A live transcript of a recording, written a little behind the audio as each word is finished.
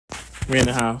We in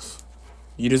the house.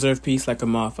 You deserve peace like a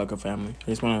motherfucker, family. I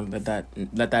just want to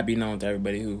let that be known to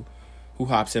everybody who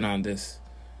hops in on this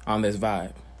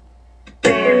vibe.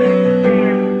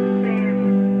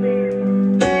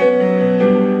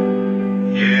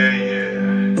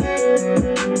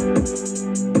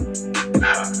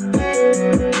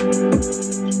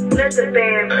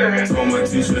 I told my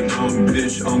teacher, dumb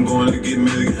bitch, I'm going to get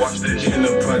millions. Watch this. In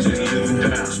the project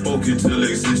living, spoke it till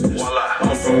existence. Voila.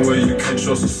 I'm from where you can't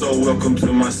trust us, so welcome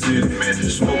to my city. Man,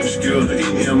 smoking skills,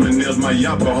 eating M&M's, my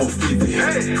yappa whole 50.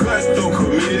 Hey. Cutthroat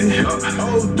committed,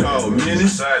 old dog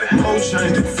menace. More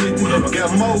change than 50,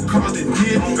 got more cars than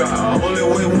Diddy. I only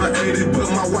weigh 180, but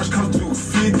my watch cost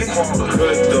 250.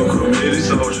 Cutthroat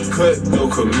committed,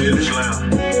 cutthroat committed.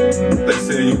 They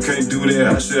said you can't do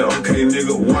that, I said okay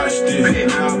nigga, watch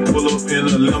this. Now I pull up in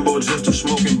a limbo just to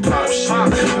smoke and pop shit.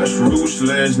 Watch Roots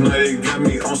last night, it got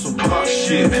me on some pop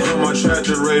shit. Grandma tried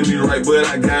to raise me right, but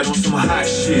I got on some hot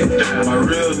shit. My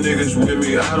real niggas with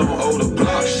me, I don't owe the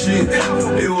block shit.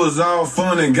 It was all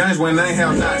fun and games when they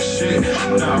have not shit.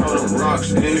 Now all them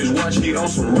rocks in his watch, he on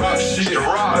some rock shit.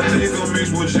 I think I'm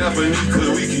mixed with Japanese cause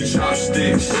we keep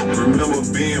chopsticks. Remember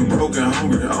being broke and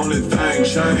hungry, only thing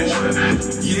changed.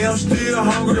 Yeah, I'm still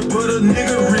hungry, but a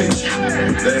nigga rich.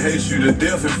 They hate you to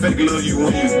death and fake love you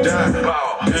when you die.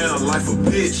 Damn, life a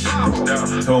bitch.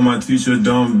 Told my teacher,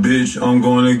 dumb bitch, I'm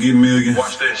gonna get millions.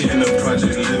 Watch this. In the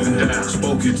project living,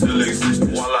 spoke it till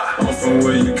existence. I'm from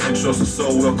where you can't trust us,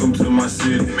 so welcome to my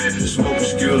city. Smoking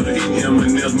skills, eating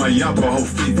M&M's, my yappa whole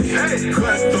 50. Hey.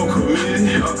 Cutthroat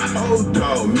committed, old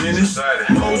dog menace.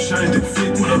 More change than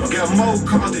 50, got more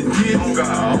cars than Diddy.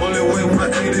 I only weigh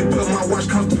 180, but my watch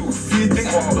cost 250.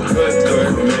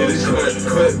 Cutthroat committed,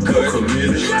 cutthroat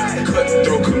committed,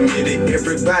 cutthroat committed.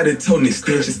 Everybody told me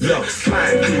extensions, yo.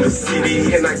 Flying through the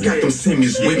city, and I got them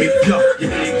semis with me, yo. Yeah,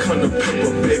 it come to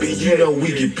paper, baby. You know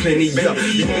we get plenty, yo.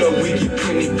 You know we get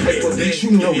plenty paper, bitch.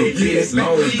 You know the business.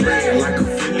 Long brand like a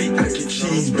Philly. I get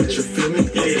cheese, but you feel me?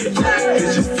 Yeah,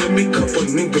 bitches feel me. Couple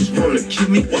niggas wanna kill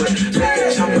me. Like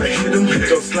a chopper hit him, he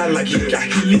don't slide like he got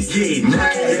hillies. Yeah,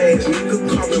 monkey ass nigga,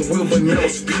 Carmen Wilbur, no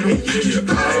spin him. Yeah,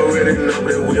 I already know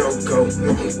that we don't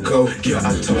go. Yeah,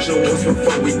 I told you once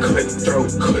before we cut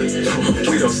throat.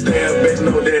 We don't stand back,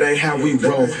 no, that ain't how we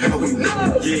roll.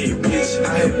 Yeah, bitch, I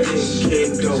had been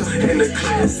getting dope. In the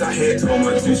class, I had told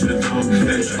my teacher, dumb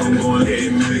bitch, I'm going to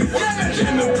get millions.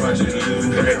 In the project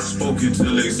living, spoke it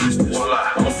till existence.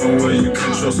 I'm from where you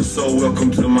can't trust us, so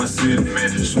welcome to my city.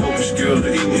 Smoking skills,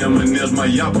 eating M&M's, my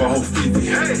yappa whole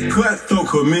 50. Cutthroat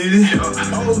committed,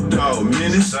 old dog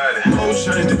menace. More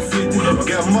change than 50,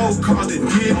 got more cars than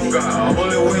Diddy. I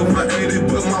only weigh 180,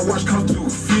 but my watch cost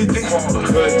 250.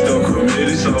 Cutthroat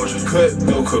committed,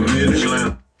 cutthroat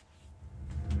committed.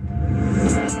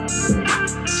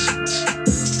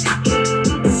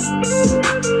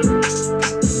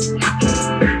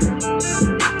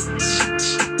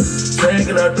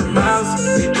 Dragging up the mouse,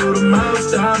 we do the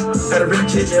mouse dog. Got a red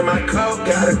chick in my coat,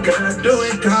 got a girl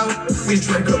doing coke. We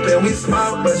drink up and we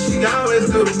smoke, but she always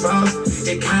do the most.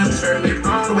 It kinda turned me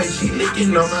on the way she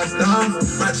licking on my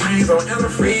stones. My chains on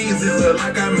antifreeze, it look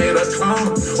like I made a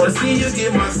clone. Wanna see you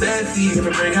get more sassy, if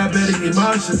it bring out better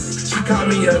emotions. She called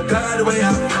me a god the way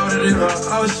I floated in her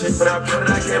ocean. When I put it,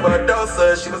 I gave her a dose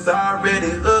of, she was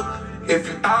already hooked. If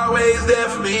you always there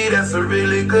for me, that's a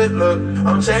really good look.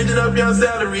 I'm changing up your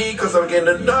salary, cause I'm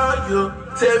getting to know you.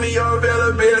 Tell me your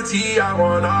availability, I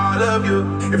want all of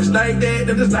you. If it's like that,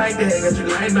 then it's like that. Got you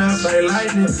lighting up like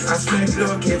lightning. I smack it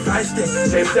up, get feisty.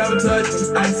 They sabotage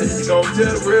me, I said you gon'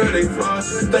 tell the real they flaws.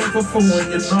 Thankful for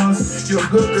when you're lost. You're a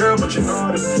good girl, but you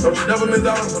know this. Don't you never miss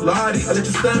out on Pilates. I let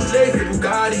your son play with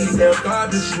Bugatti. Damn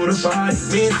garbage with a body.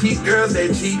 Me and cheat girls,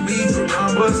 they cheat me. From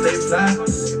numbers, they fly.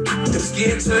 Just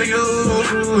get to you,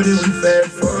 then we fast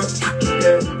forward,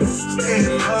 yeah.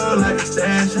 Staying low like a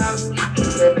stash house,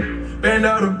 yeah.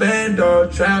 Bando to bando,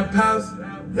 trap house,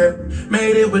 yeah.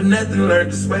 Made it with nothing,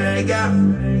 learned to swag out,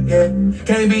 yeah.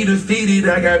 Can't be defeated,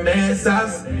 I got mad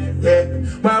sauce, yeah.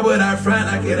 Why would I front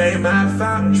like it ain't my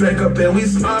fault? Drink up and we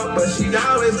smoke, but she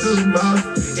always do the most.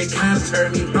 It kinda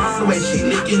turned me on the way she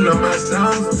licking on my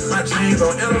stones. My chains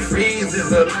on antifreeze, it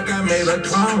look like I made a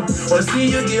clone. Wanna see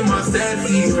you get more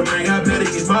sassy, even bring out better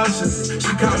emotions.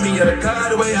 She called me a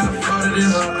god the way I floated in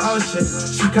her ocean.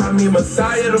 She called me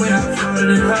Messiah the way I floated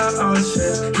in her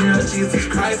ocean. Yeah, Jesus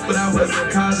Christ, but I wasn't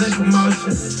causing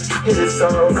commotion. It is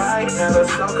so right, and a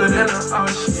soaker in the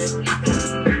ocean.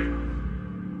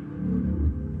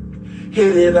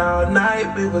 Hit it all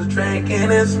night, we was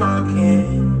drinking and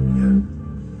smoking. Yeah.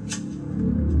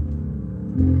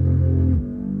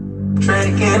 Drinking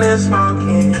drinking and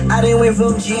smoking. I done went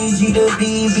from GG to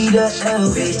BB to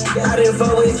LV. I done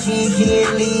fought with Kiki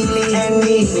and Lily and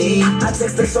Nene. I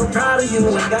text her so proud of you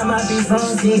and got my beat from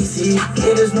DC.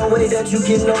 It is no way that you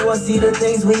can know or see the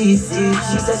things we see.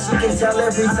 She said she can tell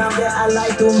every time that I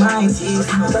like through my teeth.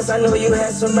 Plus I know you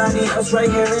had somebody else right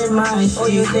here in mind. Oh,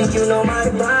 you think you know my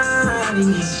body?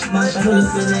 My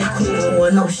feelings been that cool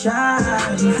with no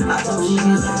shoddy. I put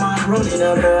rubies on my rolling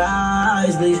up her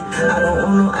eyes, please. I don't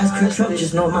want no ice cream truck,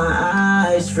 just know my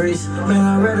eyes freeze. Man,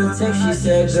 I read her text, she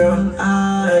said, girl,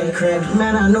 I cringe.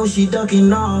 Man, I know she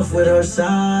ducking off with her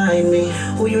side me.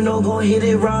 Who you know gon' hit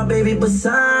it raw, baby,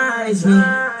 besides me?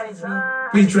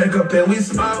 We drank up and we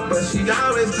smoked, but she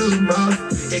always do the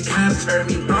most. It kinda turned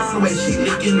me on the way she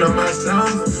licking on my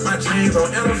songs. My chains on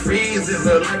antifreeze, it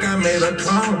look like I made a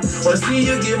clone. Wanna see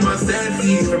you get more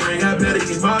sexy, and bring out better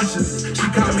emotions. She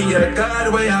called me a god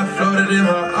the way I floated in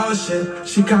her ocean.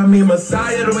 She called me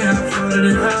Messiah the way I floated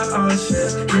in her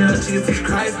ocean. Yeah, Jesus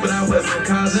Christ, but I wasn't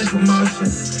causing commotion.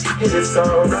 It is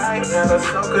so right, now I'm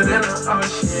so good in the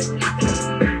ocean.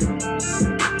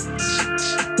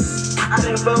 I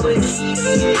done fought with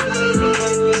Kiki and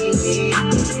Lily.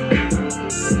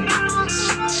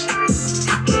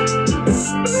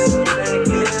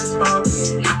 Drinking and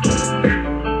smoking.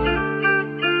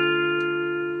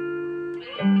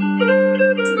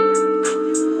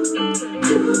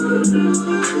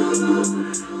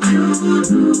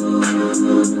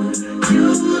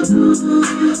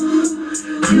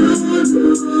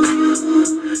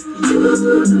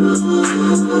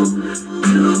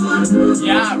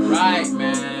 Yeah, right,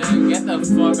 man. Get the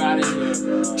fuck out of here,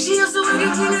 bro. She used to work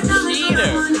at King of Diamonds on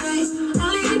Monday.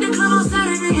 Only hit the club on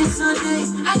Saturday and Sunday.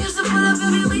 I used to pull up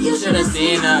every week, you should have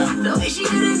seen her. The way she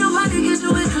did it, nobody can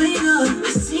do it cleaner.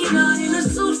 I seen her in a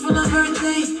suit for my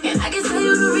birthday. And I can tell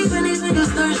you the reason these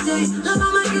niggas thirsty. Lil'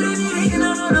 mama getting it, and I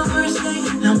know the first day.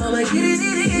 Lil' mama getting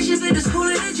it, and she been to school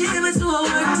and the gym and to her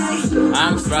work day.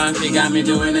 I'm strong, she got me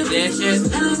doing the dishes.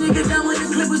 And a nigga down when the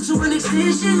clip was to an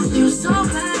extension. You so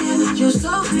bad, you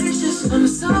so vicious. I'm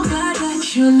so glad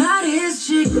that you're not his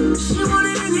chick. She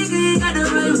wanted a nigga, ain't got the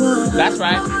right one. That's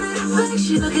right.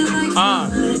 She looking like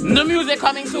New music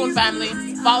coming soon, family.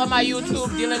 Follow my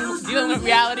YouTube, dealing with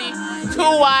reality. 2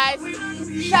 Wise.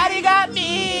 Shawty got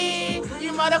me.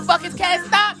 You motherfuckers can't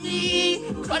stop me.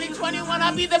 2021,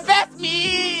 I'll be the best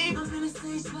me.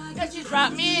 That you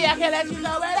drop me, I can't let you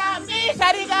go without me.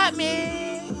 Shawty got me.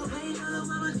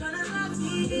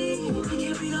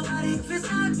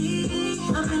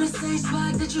 I'm in the same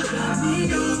spot that you got me.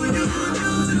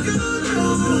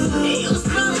 You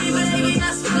sprung me, baby, I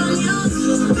sprung you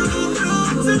too.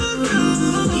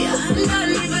 Yeah, I'm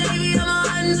done, baby, I'm a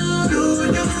undo.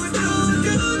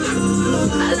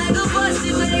 I like a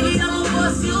pussy, baby, I'm a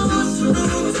boss you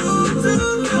too.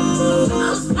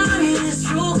 I'm sprung in this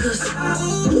room, cause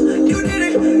You did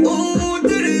it, ooh,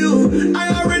 did it, you. I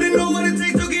already know what it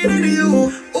takes to get into you.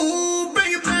 Ooh,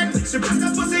 bring it back. She put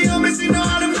that pussy on me, she know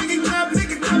how to make it clap,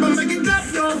 make it clap, I make it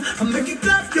clap, yo. I make it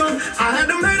clap, yo. I had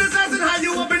them haters asking how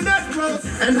you up in that road.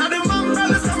 And how them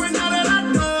umbrellas coming out of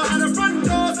that door. How the front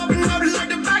doors open up like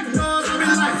the back doors. I be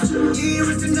like, you ain't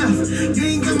rich enough. You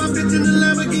ain't got my bitch in the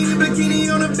Lamborghini bikini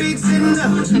on the beach sitting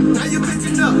up. Now you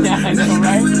bitching up. Yeah, I know,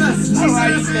 right?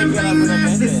 Alright, you think you're up in a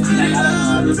business. Like, I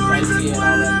don't know, this right here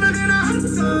already.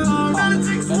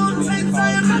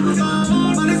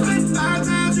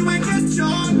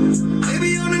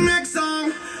 Maybe on the next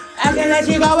song. I can let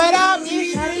you go without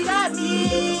me. Shawty got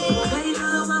me. Wait,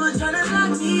 little mama tryna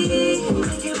block me.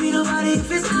 Can't be nobody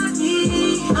if it's not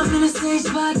me. I'm in the same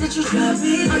spot that you got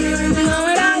me. I can't let you go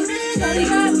without me. Shawty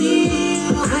got me.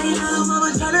 Wait, little mama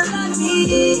tryna block me.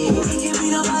 Can't be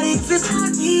nobody if it's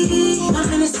not me.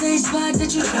 I'm in the same spot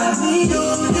that you got me.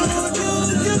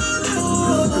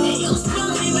 And you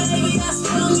sprung me, baby, I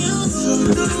sprung you too.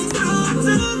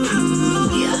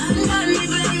 Yeah, I'm done,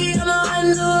 baby, I'm a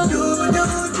undo.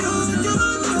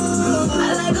 I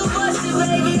like a pussy,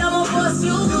 baby, I'm a boss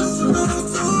you.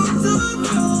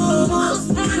 I'm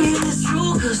spinning in this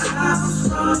room, cause she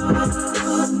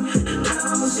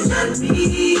got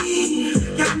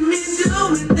me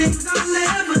doing things I'll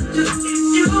never do.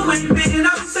 You ain't been,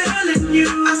 I'm telling you,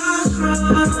 I'm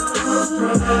strong.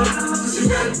 She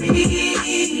got me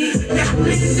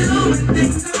doing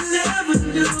things I'll never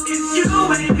do. If you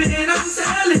ain't been, I'm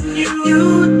telling you.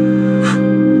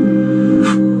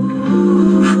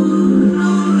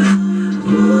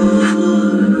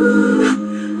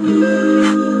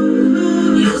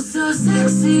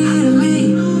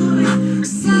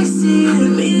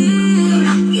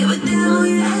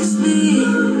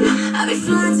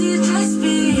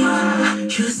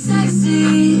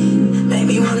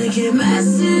 Get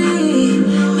messy.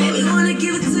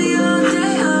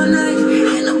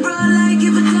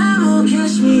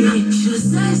 too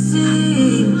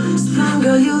sexy. Sperm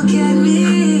girl, you get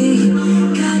me.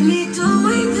 Got me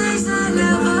doing things I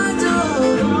never do.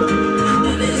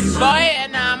 And it's Voy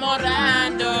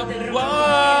enamorando.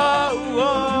 Whoa,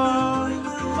 whoa.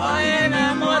 Voy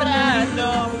enamorando.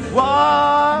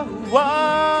 Whoa,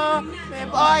 whoa. Me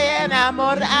voy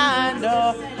enamorando.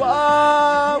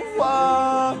 Whoa,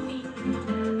 whoa.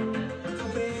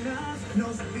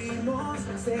 Nos vimos,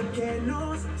 sé que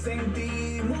nos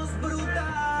sentimos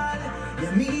brutal y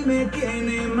a mí me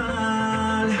tiene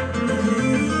mal.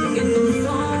 que tú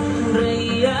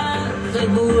sonreías,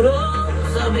 seguro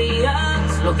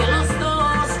sabías lo que a los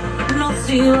dos nos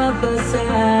iba a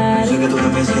pasar. Sé que tú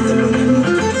también sientes lo mismo.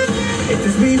 Esta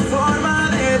es mi forma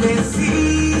de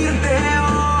decirte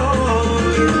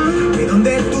hoy que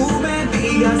donde tú me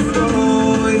digas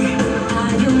voy.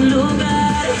 Hay un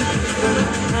lugar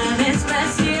tan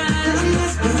especial.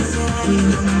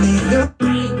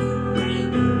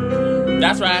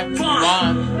 That's right.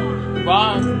 Wrong.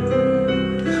 Wrong.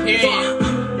 Period.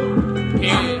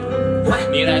 Period.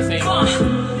 Need I say more?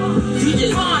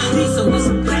 DJ Lisa was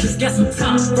a just got some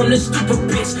time from this stupid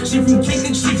bitch. She from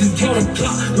Kingston, she just got a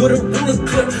clock with a ruler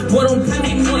clip. What on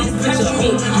penny, what on picture.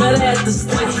 Met her at the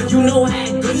spot, you know how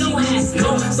it goes, you ass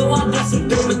go. So I bought some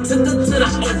dope and took her to the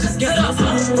home. Just got a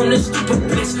time from this stupid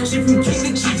bitch. She from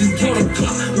Kingston, she just got a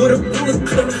clock with a ruler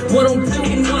clip. What on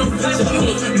penny, what on picture.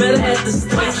 Met her at the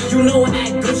spot, you know how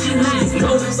it goes, you ass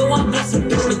go. So I bought some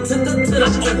dope and took her to the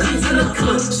home. To the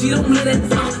club, she don't live that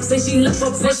far. Say she left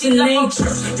her pushing lane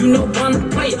church. You know I'm the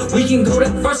player. We can go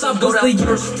that first. I'll go the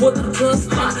year for the club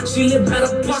spot. She live by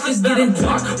the park. It's getting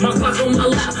dark. My clock on my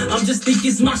lap. I'm just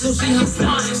thinking smart, so she ain't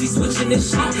smart. She switching the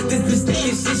shot. This bitch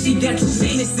thinking shit. She got to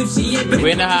see this if she ain't back.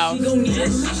 We in the house. She gon' need a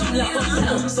shit. She left her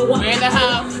alone. So I We in the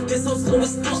house. This whole slow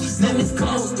is full. She's name is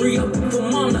close. 3 up for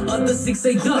mom. The other 6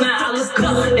 ain't done. Now I look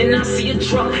up and I see a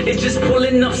truck. It just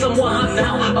pulling up somewhere hot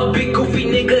now. A big goofy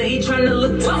nigga. He tryna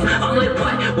look tough. I'm like,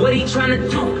 what he tryna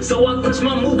do? So I clutched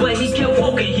my move, but he kept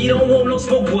walking. He don't want no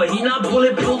smoke, boy. He not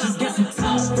bulletproof. Just got some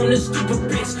toss from this stupid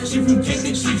bitch. She from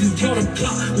Kingston, she just got a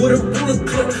clock with a ruler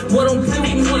clip. What on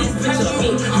penny, what on picture.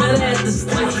 Met her at the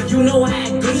spot, you know how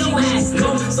it goes, you ass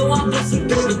go. So I bought some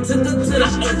dope and took her to the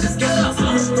home. Just got a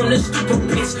toss from this stupid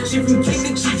bitch. She from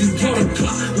Kingston, she just got a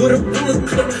clock with a ruler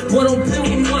clip. What on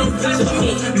penny, what on picture.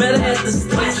 Met her at the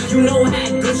spot, you know how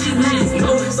it goes, you ass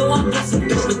go. So I bought some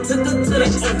dope and took her to the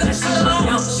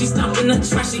home. She stopped in the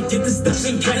trash, she get the stuff,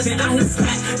 she grabs it out his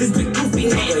back. This big goofy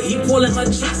nigga, he pulling her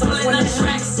tricks, all in the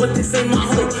tracks. But this ain't my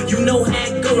home, you know how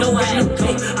it go, no how it go.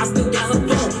 I still got her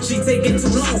phone, she taking too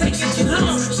long, taking too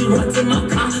long. She run to my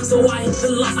car, so I hit the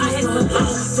lock, I hit the lock.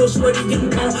 So shorty get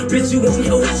gone, bitch you on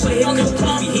your ass, hit the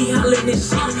coffee. He hollering this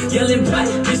shit, yelling back,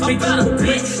 bitch pick up the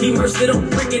brick. He merged it on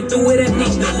brick and threw it at me,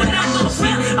 threw it out my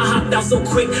feet. I hopped out so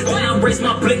quick, then I raised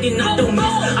my blick and I don't miss.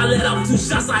 I let out 2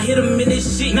 shots, I hit him in his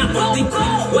shit. Now but think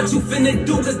quick, what you finna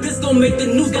do? Cause this gon' make the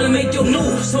news, gotta make your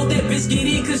news. So that bitch get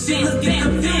in, cause she ain't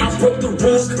damn. I broke the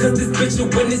rules, cause this bitch a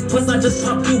witness. Plus I just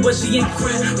popped through, but she ain't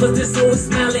crap. Plus this hoe is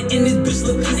smiling, and this bitch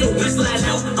looking so bitch like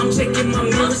out. I'm checking my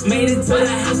mirrors, made it to the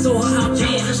house, so her hop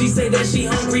in. She say that she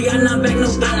hungry, I not back no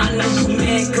down. I know you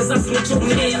mad, cause I switch your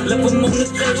man. Left him on the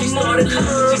third, she started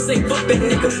love. She say fuck that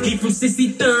nigga, he from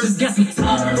 63rd. Just got some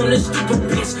talk from this stupid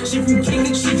bitch. She from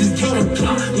Kingston, she just got a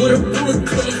clock with a ruler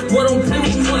clip. What on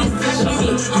penny, what on picture.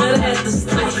 Met her at the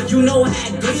spot, you know how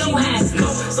it goes, you ass go.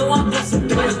 So I bought some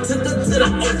dope and took her to the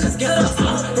home. Just got a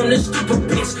talk from this stupid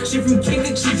bitch. She from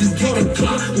Kingston, she just got a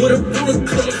clock with a ruler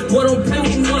clip. What on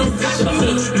penny, what on picture.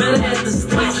 Met her at the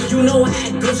spot, you know how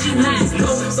it goes, you ass go.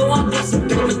 So I bought some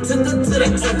dope and took her to the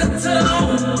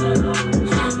home.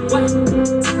 What?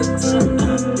 Took her to the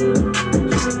home.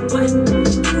 What?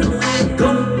 You know how it go.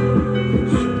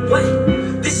 What?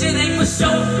 This shit ain't for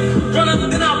show. Run up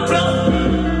and I'll blow.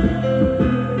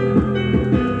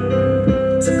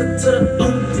 Took her to the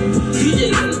home. DJ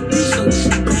on the beat, so she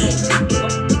bang.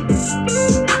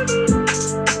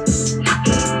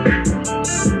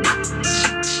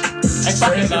 I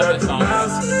fucking love this song.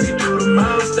 We do the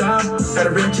most up. Got a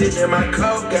rich chick in my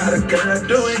coat, got a girl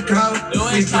doing coke.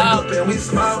 We drink up and we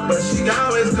smoke, but she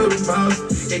always do the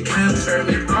most. It kinda turned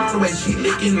me on the way she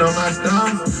licking on my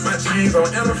stones. My chains on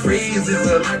antifreeze, it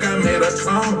look like I made a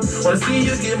clone. Wanna see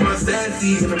you get more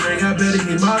sassy, to bring out better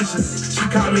emotions. She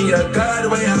called me a god, the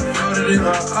way I floated in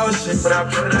her ocean. When I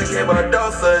put it, I gave her a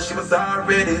dose of, she was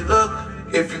already hooked.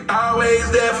 If you always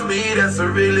there for me, that's a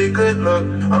really good look.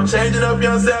 I'm changing up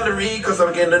your salary, cause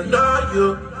I'm getting to know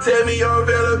you. Tell me your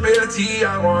availability,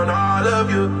 I want all of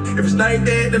you. If it's like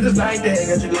that, then it's like that.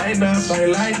 Got you lined up like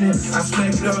lightning. I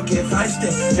smack it up, get feisty.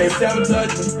 Can't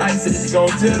sabotage me, ice it. You gon'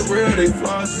 tell the world they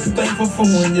flaws. Thankful for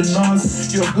when you're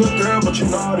nauseous. You're a good girl, but you're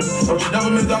naughty. Don't you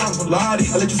never miss out on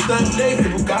Pilates. I let you stunt today for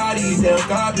Bugatti. Damn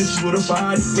God, bitch, with a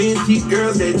body. Me and cheap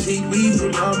girls, they cheap. We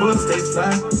do numbers, they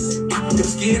fly. If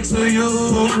skin to you,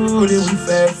 then we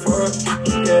fat fuck.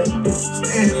 Yeah,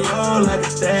 staying low like a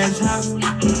stash house.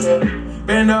 Yeah.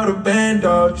 Band out the band,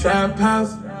 dog, trap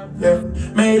house. Yeah,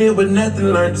 made it with nothing,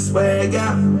 learned to swag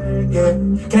out. Yeah,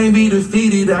 can't be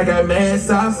defeated, I got mad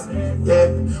sauce. Yeah,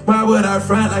 why would I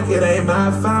front like it ain't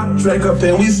my fault? Drink up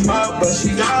and we smoke, but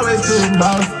she always do the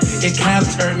most. It kinda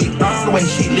turned me on the way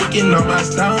she licking on my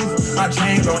stones. My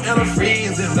chains on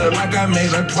antifreeze, it look like I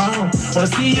made a clone. Wanna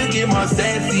see you get more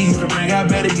sassy, to bring out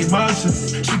better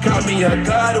emotions. She called me a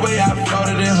god the way I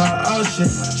floated in her ocean.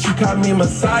 She called me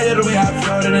Messiah the way I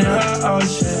floated in her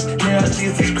ocean. Yeah,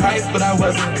 Jesus Christ, but I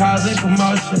wasn't causing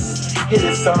commotion. It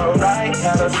is alright,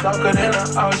 had her soaking in the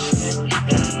ocean.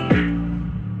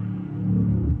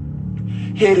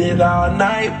 Hit it all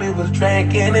night, we was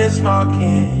drinking and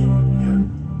smoking.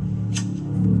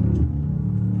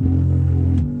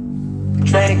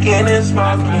 Drinking and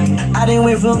smoking. I done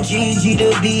went from GG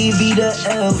to BB to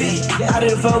LV. I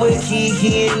done fuck with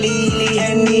Kiki and Lily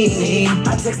and Nene.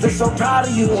 I text her so proud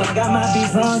of you when I got my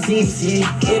beef on CC.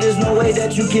 It is no way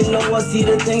that you can know or see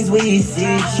the things we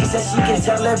see. She said she can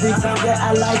tell every time that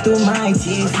I lie through my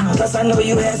teeth. Plus I know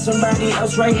you had somebody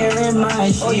else right here in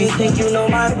my shit. Oh, you think you know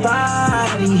my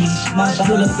body? My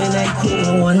pull up in that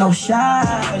cool one, no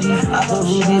shoddy. I put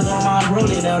rubies on my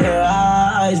rolling down her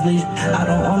eyes, please. I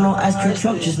don't want no ice cream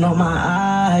truck, just know my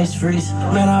eyes freeze.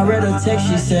 Man, I read her text,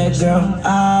 she said, girl,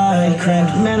 I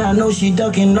cramped. Man, I know she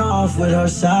ducking off with her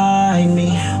side me.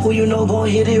 Who you know gon'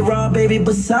 hit it raw, baby,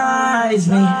 besides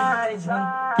me?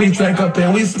 We drank up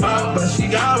and we smoke, but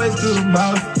she always do the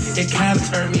most. It kinda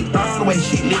turned me on the way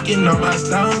she licking on my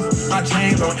stones. My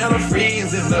chains on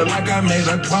antifreeze, it look like I made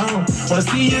a clone. Wanna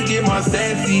see you get more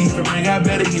sassy, to bring out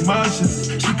better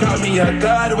emotions. She called me a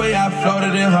god the way I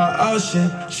floated in her ocean.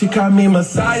 She called me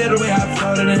Messiah the way I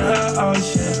floated in her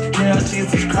ocean. Yeah,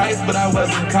 Jesus Christ, but I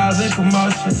wasn't causing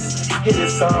commotion. It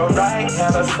is alright,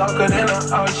 had her soaking in the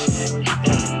ocean.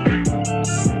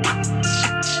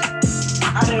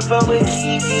 I done fuck with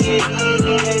Kiki and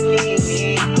Lily and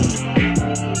Nene.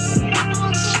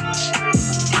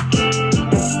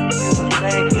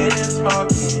 Drinking and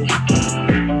smoking.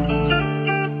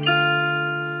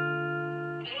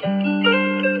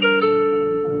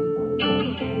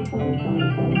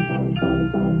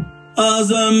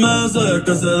 Hace meses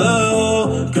que se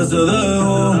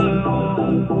dejó.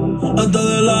 Hasta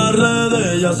de las redes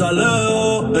ella se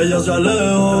alejó.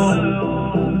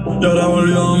 Y ahora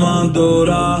volvió más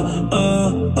dura.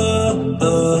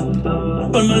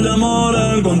 Por mal de amor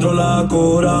encontró la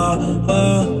cura.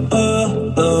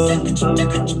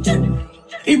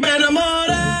 Y para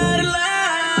enamorarla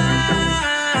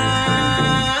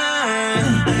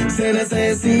se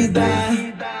necesita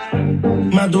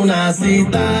más de una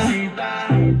cita.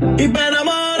 Y para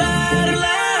enamorarla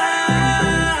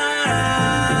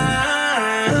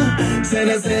se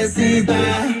necesita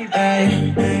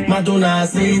más de una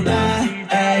cita.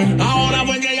 Ahora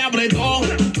fue que ella apretó,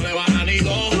 le bajan y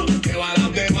dos, que va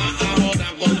las demás a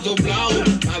joder con su flow.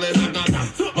 La desacata,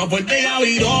 más fuerte ya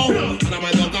viró. Ahora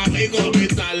me toca a mí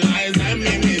conquistarla, esa es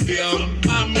mi misión.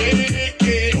 A mí, sé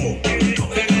que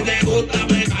te gusta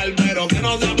pegar, pero que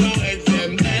no se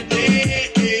aprovechen de ti.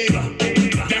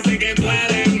 Ya sé que tú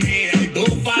eres mía y tu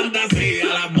fantasía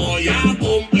las voy a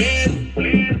cumplir.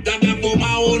 Ya te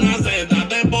fumas una seta,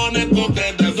 te pones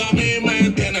coqueta, eso a mí me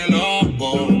tiene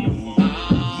loco.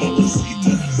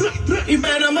 Y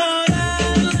para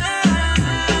enamorarla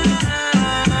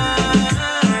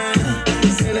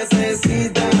se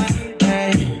necesita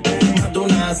más de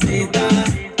una cita.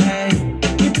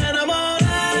 Y para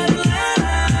enamorarla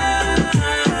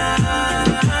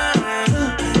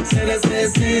se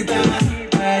necesita más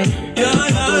de una cita.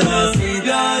 Todos los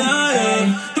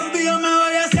días me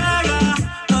voy a ciega,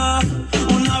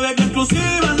 una beca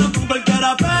exclusiva, no con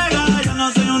cualquiera pega. Yo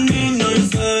no soy un niño y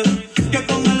sé que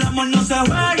con el amor no se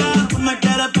juega. Tú me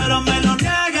quieres pero me lo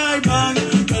niegas y ven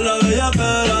que la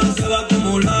bellaquera se va a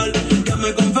acumular. Ya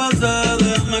me confesé,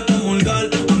 déjame comulgar.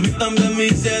 A mí también me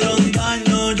hicieron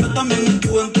daño, yo también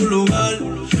estuve en tu lugar.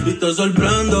 Y te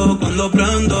sorprendo cuando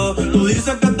prendo. Tú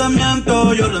dices que te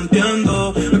miento, yo lo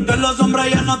entiendo. Es que los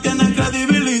hombres ya no tienen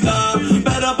credibilidad,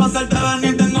 pero para hacerte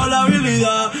venir tengo la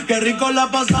habilidad. Qué rico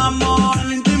la pasamos en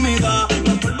la intimidad.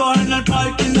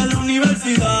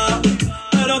 velocidad.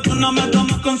 Pero tú no me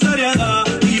tomas con seriedad.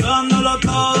 Y yo dándolo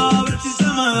todo a ver si se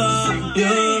me da.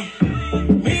 Yeah.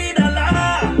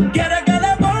 Mírala, quiere que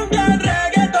le ponga el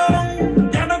reggaetón.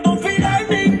 Ya no confía en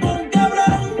ningún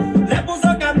cabrón. Le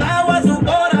puso candado a su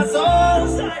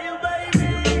corazón.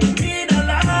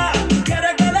 Mírala,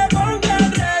 quiere que le ponga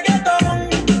el reggaetón.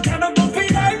 Ya no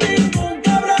confía en ningún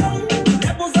cabrón.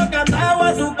 Le puso candado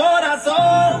a su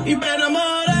corazón. Y para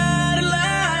enamorarla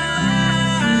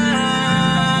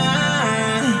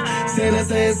se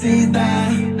necesita,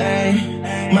 ey,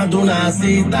 más de una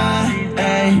cita,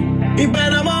 ey. Y para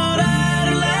enamorarla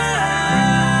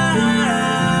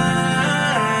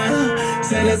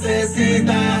se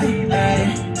necesita,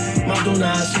 ey, más de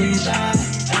una cita,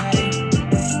 ey.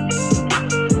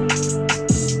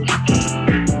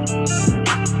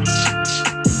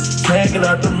 Checking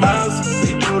out the mouse,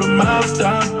 we do the mouse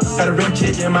down. Got a red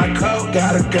chick in my coat,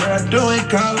 got a girl doing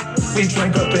coke. We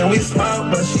drink up and we smoke,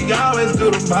 but she always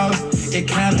do the most. It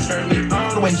kinda turn me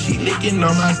on the way she licking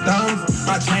on my stones.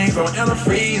 My chains on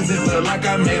antifreeze, it look like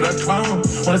I made a clone.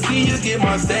 Wanna see you get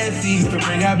more sassy, to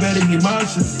bring out better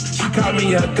emotions. She called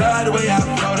me a god, the way I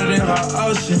floated in her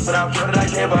ocean. When I put it, I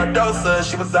gave her a dose of,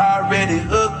 she was already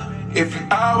hooked. If you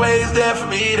always there for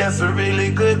me, that's a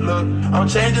really good look. I'm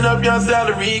changing up your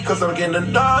salary, cause I'm getting to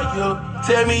know you.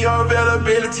 Tell me your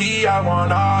availability, I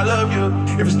want all of you.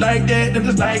 If it's like that, then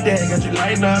it's like that. Got you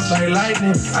lighting up like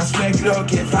lightning. I smack it up,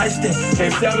 get feisty.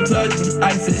 Can't sabotage me,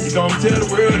 I said you gon' tell the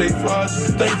world they flaws.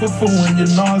 Thankful for when you're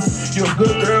naughty. You're a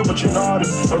good girl, but you're naughty.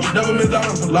 Don't you never miss out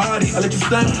on Pilates. I let you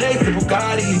stunt next to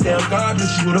Bugatti. Damn God,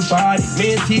 bitch, you with a body.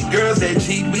 Me and cheap girls, they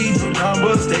cheat. We do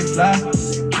numbers, they fly.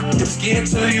 If skin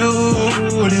to you,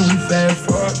 then we fast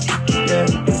forward, yeah.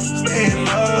 Staying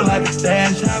low like a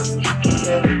stash house,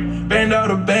 yeah. Bando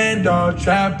to bando,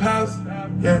 trap house,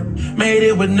 yeah. Made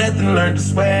it with nothing, learned to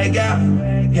swag out,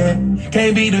 yeah.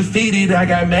 Can't be defeated, I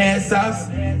got mad sauce,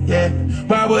 yeah.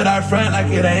 Why would I front like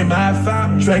it ain't my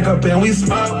fault? Drink up and we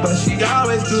smoke, but she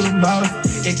always do the most.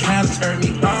 It kinda turned me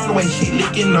on the way she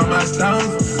licking on my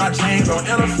stones. My chains on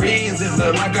antifreeze, it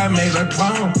look like I made a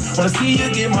clone. Wanna see you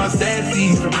get more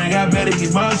sassy, to bring out better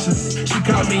emotions. She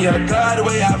called me a god the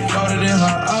way I floated in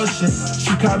her ocean.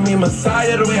 She called me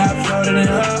Messiah the way I floated in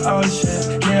her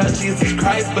ocean. Yeah, Jesus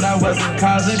Christ, but I wasn't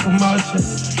causing commotion.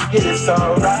 It is so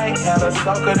right, had her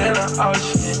soaker in the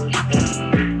ocean.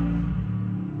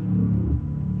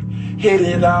 Hit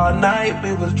it all night,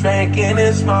 we was drinking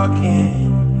and smoking.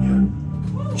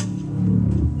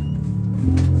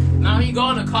 Now he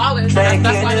going to college.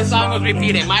 That's why the song was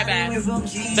repeating. My bad.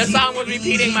 The song was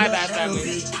repeating. My bad,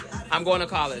 family. I'm going to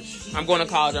college. I'm going to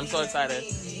college. I'm so excited.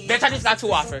 Bitch, I just got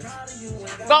 2 offers.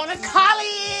 Going to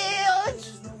college.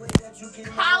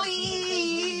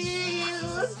 College.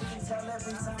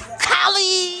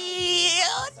 College.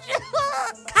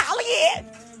 College.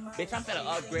 Bitch, I'm finna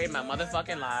upgrade my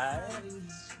motherfucking life.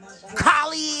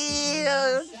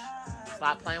 College.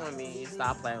 Stop playing with me.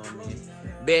 Stop playing with me.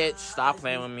 Bitch, stop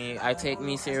playing with me. I take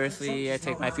me seriously. I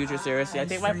take my future seriously. I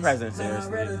take my present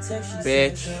seriously.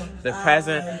 Bitch, the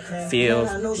present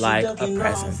feels like a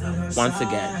present. Once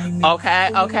again. Okay.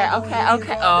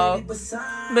 Oh,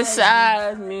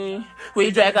 beside me, we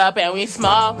drink up and we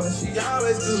smoke.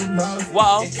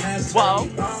 Whoa, whoa,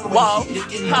 whoa,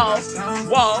 ho,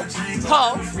 whoa,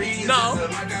 ho, no,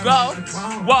 go,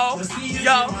 whoa,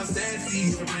 yo.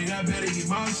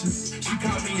 She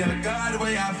caught me a god the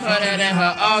way I put it in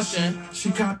her ocean. She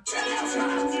caught.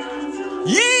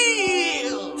 Yeah.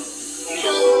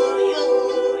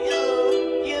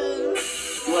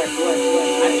 What? I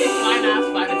think fine ass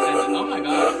flight attendant. Oh my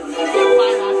god. I think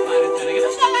fine ass flight attendant. Get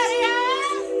the shit out of here.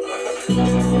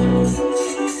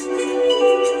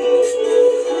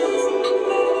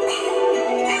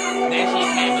 That she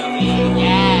can't believe,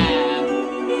 yeah.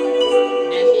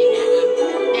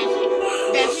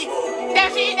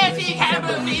 That she can't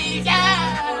believe,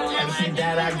 yeah.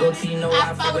 That I go to, you know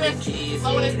I fuck with the cheese.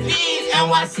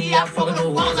 NYC, I fuck with the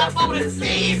walls, I fuck with the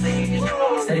sleeves.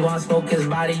 Said he wanna smoke his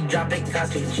body, drop it,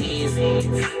 cost too cheesy.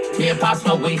 Me and Pop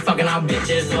smoke, we fucking our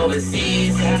bitches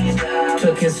overseas.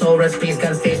 Took his soul recipes,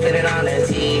 got a stage, spit it on that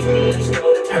TV.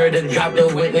 Heard her drop the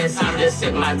witness, I'm just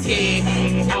sip my tea. I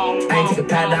ain't take a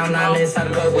pat down on this, I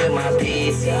go with my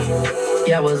piece.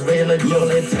 Yeah, I was real legit. Look,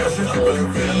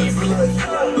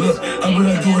 I'm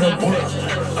really doing that work.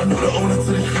 I know the owner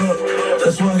to the club.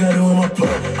 That's why I got it on my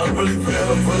plug. I'm really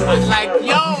proud for that. I'm like,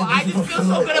 yo, I just feel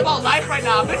so good about life right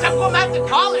now. Bitch, I'm going back to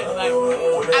college. Like,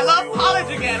 I love college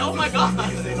again. Oh my god.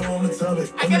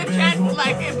 I get a chance to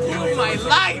like improve my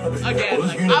life again.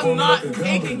 Like I'm not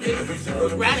taking this for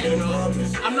granted, bro.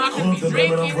 I'm not gonna be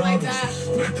drinking like that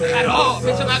at all.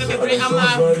 Bitch, I'm not gonna be drinking. I'm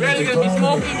not really gonna be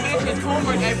smoking. Bitch, it's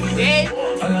homework every day.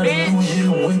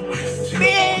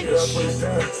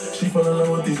 Bitch. She fell in love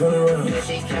with these 100 rounds.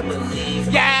 She can't believe.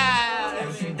 Yeah.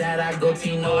 That I go to,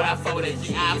 you know I fuck with the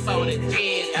G, I fuck with the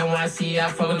G's. NYC, I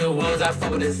fuck with the wolves, I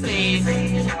fuck with the sleeves.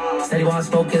 Said he wanna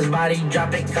smoke his body,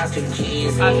 drop it, costume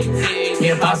cheese. Me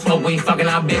and Pop Smoke, we fucking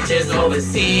our bitches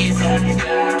overseas.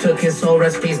 Took his soul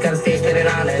recipes, got a stage, spit it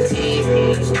on the teeth.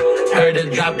 Heard her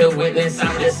drop the witness,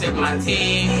 I'm just sipping my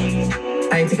tea.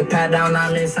 I ain't take a pat down,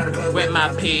 I'm inside the club With my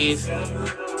peas.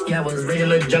 Yeah, I was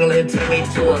regular jungle, it took me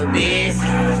to a beast.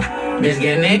 Bitch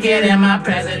get naked in my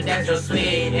presidential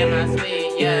suite. In my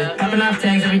suite, yeah. Popping off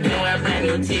tags every day, wear brand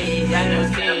new tee.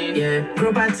 Brand new tee. Yeah. Grew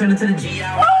up, I turned it to the G.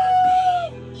 I wanna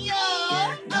be.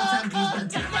 Yeah. No time piece, but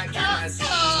time I cannot see.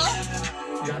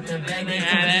 Drop the bag, they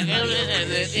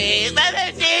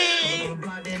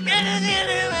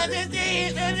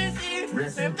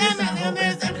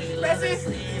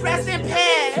Rest in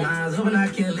peace. I was hoping I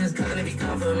kill this, cause if he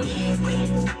come for me.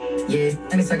 Yeah,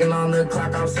 any second on the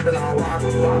clock, I'm sipping on walk.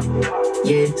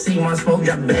 Yeah, see my smoke,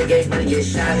 drop bag, ain't better get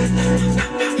shot.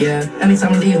 Yeah,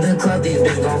 anytime I leave the club, these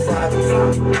bitches gon' flop.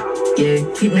 Yeah,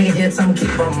 keep making hits, I'm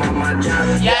keep on my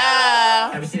job.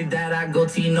 Yeah. Every city that I go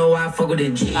to, you know I fuck with the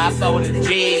G. I fuck with the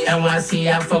G. NYC,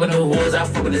 I fuck with the wolves, I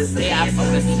fuck with the sleeves. I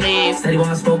fuck with the sleeves. Said he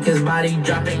wanna smoke his body,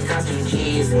 drop it, costume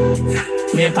cheese.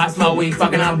 Me and Pop Smoke, we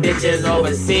fucking our bitches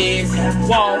overseas.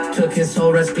 Whoa. Took his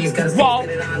soul recipes, got a Whoa.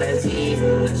 stick, it on the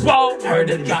teeth. Whoa. Heard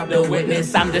her drop the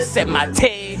witness, I'm just sipping my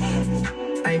tea.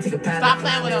 I ain't take a pat. Stop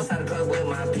playing with him.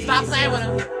 Stop playing with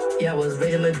him. Yeah, I was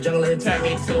regular jungle, it turned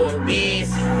me to a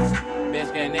beast.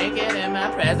 Bitch get naked in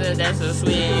my presidential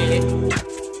suite.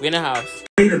 We in the house.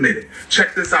 Wait a minute.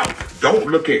 Check this out. Don't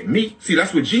look at me. See,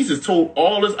 that's what Jesus told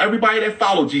everybody that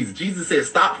followed Jesus. Jesus said,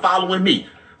 stop following me.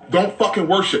 Don't fucking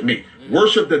worship me.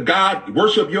 Worship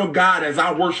worship your God as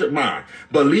I worship mine.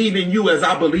 Believe in you as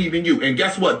I believe in you. And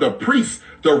guess what? The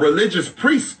religious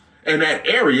priests in that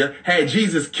area had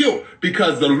Jesus killed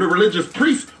because the religious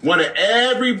priests wanted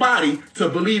everybody to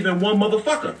believe in one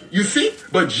motherfucker. You see?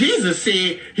 But Jesus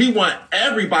said he want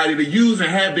everybody to use and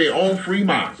have their own free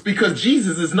minds because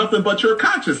Jesus is nothing but your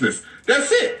consciousness.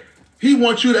 That's it. He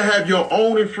wants you to have your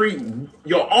own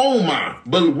mind,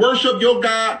 but worship your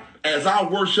God as I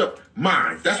worship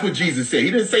mine. That's what Jesus said. He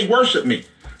didn't say worship me.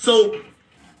 So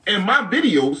in my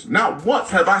videos, not once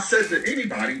have I said to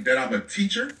anybody that I'm a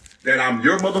teacher, that I'm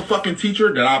your motherfucking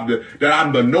teacher, that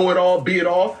I'm the know-it-all,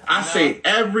 be-it-all. I say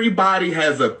everybody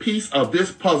has a piece of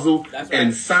this puzzle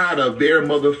inside of their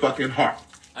motherfucking heart.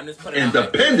 I'm just putting and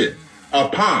dependent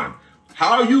upon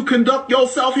how you conduct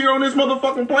yourself here on this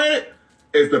motherfucking planet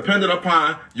is dependent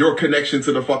upon your connection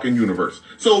to the fucking universe.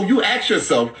 So you ask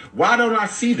yourself, why don't I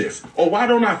see this? Or why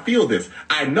don't I feel this?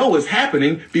 I know it's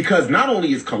happening because not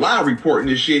only is Kalal reporting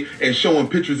this shit and showing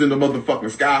pictures in the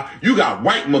motherfucking sky, you got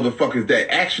white motherfuckers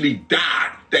that actually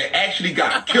died, that actually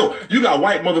got killed. You got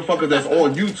white motherfuckers that's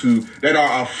on YouTube that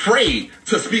are afraid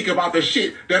to speak about the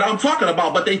shit that I'm talking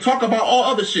about, but they talk about all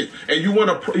other shit. And you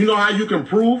know how you can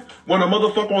prove when a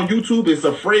motherfucker on YouTube is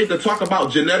afraid to talk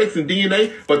about genetics and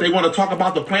DNA, but they want to talk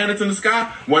about the planets in the sky?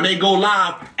 When they go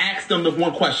live, ask them the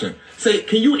one question. Say,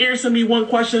 can you answer me one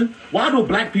question? Why do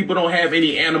black people don't have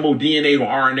any animal DNA or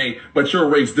RNA, but your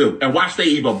race do? And watch they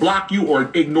either block you or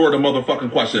ignore the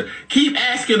motherfucking question. Keep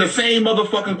asking the same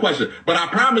motherfucking question. But I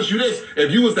promise you this,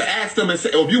 if you was to ask them and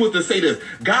say, or if you was to say this,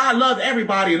 God love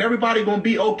everybody and everybody gonna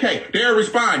be okay, they'll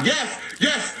respond, yes.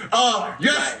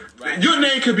 Your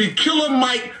name could be Killer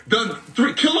Mike,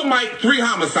 Killer Mike 3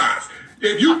 homicides.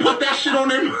 If you put that shit on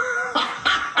them,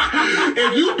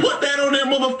 if you put that on their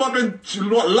motherfucking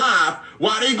live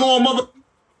while they going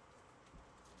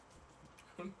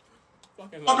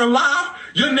fucking live,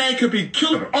 your name could be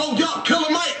Killer. Oh, yo,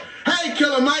 Killer Mike. Hey,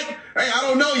 Killer Mike. Hey, I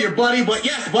don't know you, buddy, but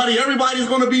yes, buddy, everybody's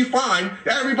going to be fine.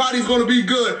 Everybody's going to be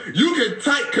good. You can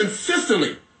type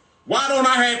consistently. Why don't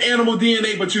I have animal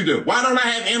DNA but you do? Why don't I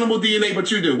have animal DNA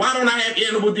but you do? Why don't I have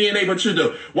animal DNA but you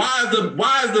do? Why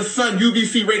is the sun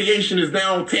UVC radiation is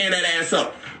down tearing that ass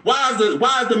up? Why is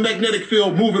the magnetic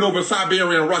field moving over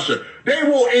Siberia and Russia?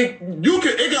 It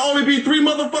can only be 3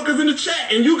 motherfuckers in the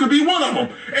chat and you could be one of them.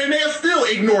 And they'll still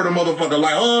ignore the motherfucker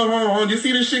like, you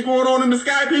see this shit going on in the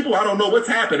sky, people? I don't know what's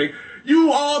happening.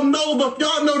 You all know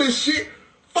y'all know this shit.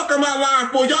 Fuck am I lying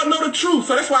for? Y'all know the truth.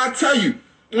 So that's why I tell you.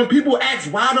 When people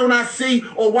ask, why don't I see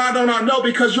or why don't I know?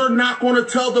 Because you're not going to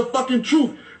tell the fucking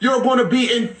truth. You're going to be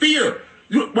in fear.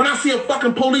 When I see a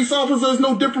fucking police officer, it's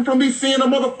no different from me seeing a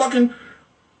motherfucking,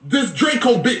 this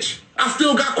Draco bitch. I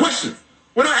still got questions.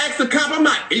 When I ask the cop, I'm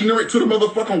not ignorant to the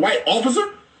motherfucking white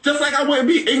officer. Just like I wouldn't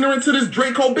be ignorant to this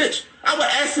Draco bitch. I would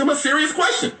ask him a serious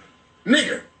question.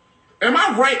 Nigga, am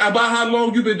I right about how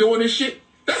long you've been doing this shit?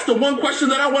 That's the one question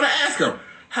that I want to ask him.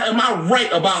 Am I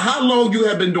right about how long you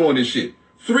have been doing this shit?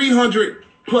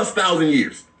 300,000+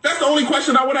 years. That's the only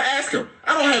question I want to ask him.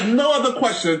 I don't have no other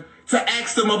question to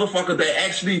ask the motherfucker that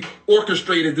actually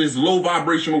orchestrated this low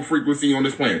vibrational frequency on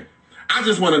this planet. I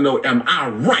just want to know, am I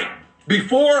right?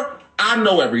 Before I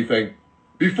know everything,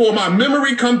 before my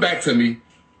memory come back to me,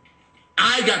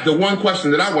 I got the one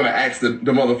question that I want to ask the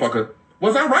motherfucker.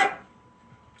 Was I right?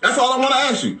 That's all I want to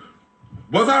ask you.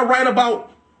 Was I right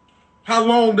about how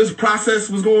long this process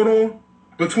was going on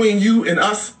between you and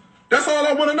us? That's all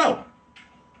I want to know.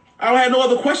 I don't have no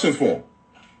other questions for him.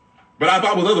 But if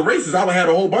I was other races, I would have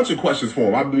a whole bunch of questions for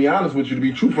him. I'll be honest with you, to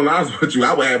be truthful and honest with you,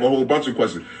 I would have a whole bunch of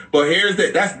questions. But here's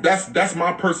that. That's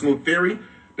my personal theory.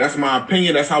 That's my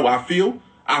opinion. That's how I feel.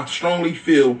 I strongly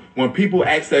feel when people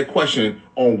ask that question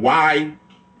on why,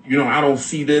 I don't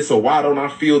see this, or why don't I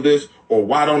feel this, or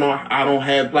why don't I don't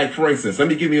have, like, for instance, let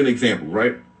me give you an example,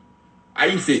 right? I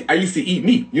used to eat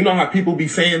meat. You know how people be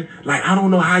saying, like, I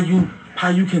don't know how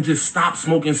you can just stop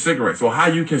smoking cigarettes, or how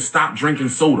you can stop drinking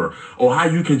soda, or how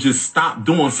you can just stop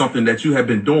doing something that you have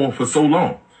been doing for so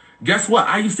long. Guess what?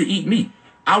 I used to eat meat.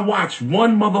 I watched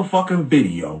one motherfucking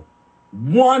video.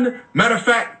 Matter of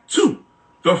fact, two.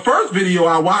 The first video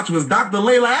I watched was Dr.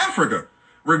 Layla Africa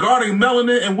regarding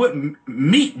melanin and what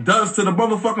meat does to the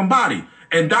motherfucking body.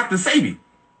 And Dr. Sebi.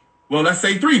 Well, let's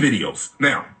say 3 videos.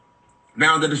 Now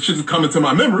that this shit is coming to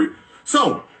my memory.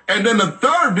 So, and then the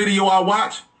third video I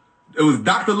watched, it was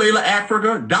Dr. Layla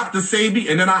Africa, Dr. Sebi,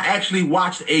 and then I actually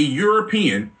watched a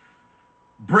European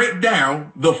break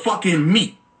down the fucking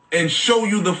meat and show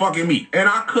you the fucking meat. And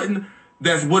I couldn't,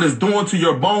 that's what it's doing to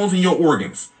your bones and your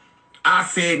organs. I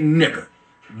said, nigga,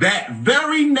 that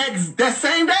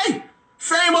same day,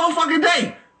 same motherfucking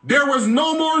day, there was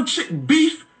no more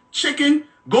beef, chicken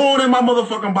going in my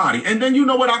motherfucking body. And then you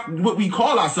know what we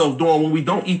call ourselves doing when we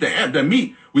don't eat the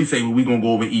meat? We say, well, we gonna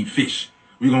go over and eat fish.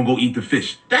 We gonna go eat the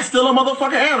fish. That's still a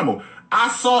motherfucking animal. I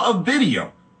saw a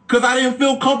video because I didn't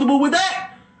feel comfortable with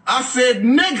that. I said,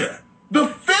 nigga, the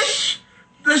fish,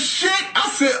 the shit. I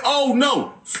said, oh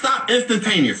no, stop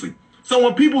instantaneously. So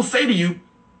when people say to you,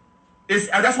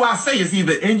 that's why I say it's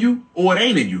either in you or it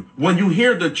ain't in you. When you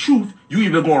hear the truth, you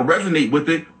either gonna resonate with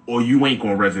it or you ain't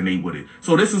gonna resonate with it.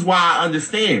 So this is why I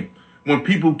understand when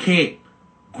people can't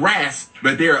grasp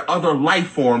that there are other life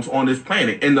forms on this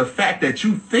planet, and the fact that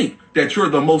you think that you're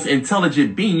the most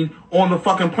intelligent being on the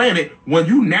fucking planet when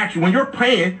you're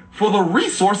paying for the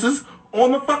resources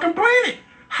on the fucking planet.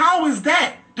 How is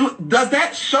that? Does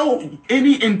that show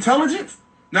any intelligence?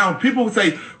 Now, people would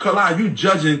say, Kalai, you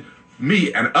judging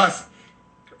me and us,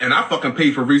 and I fucking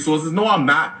pay for resources. No, I'm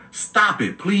not. Stop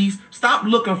it, please. Stop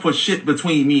looking for shit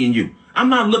between me and you. I'm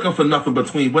not looking for nothing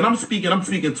between. When I'm speaking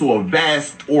to a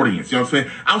vast audience. You know what I'm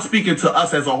saying? I'm speaking to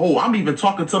us as a whole. I'm even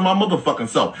talking to my motherfucking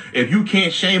self. If you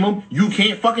can't shame them, you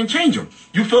can't fucking change them.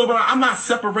 You feel me? I'm not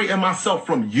separating myself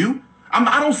from you. I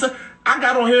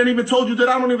got on here and even told you that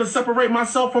I don't even separate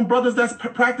myself from brothers that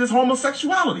practice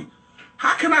homosexuality.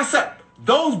 How can I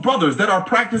those brothers that are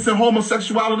practicing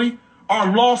homosexuality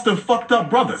are lost and fucked up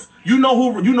brothers? You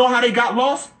know how they got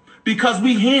lost? Because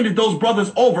we handed those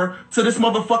brothers over to this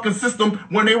motherfucking system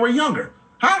when they were younger.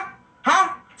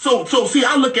 So see,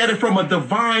 I look at it from a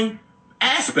divine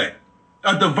aspect,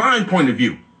 a divine point of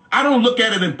view. I don't look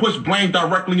at it and push blame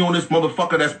directly on this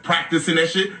motherfucker that's practicing that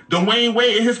shit. Dwayne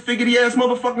Wade and his figurative ass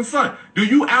motherfucking son. Do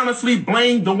you honestly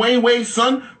blame Dwayne Wade's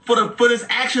son for his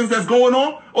actions that's going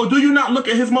on? Or do you not look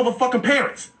at his motherfucking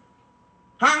parents?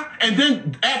 And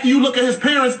then after you look at his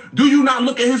parents, do you not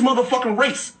look at his motherfucking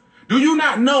race? Do you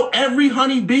not know every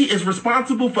honeybee is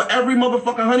responsible for every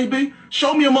motherfucking honeybee?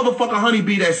 Show me a motherfucking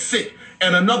honeybee that's sick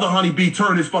and another honeybee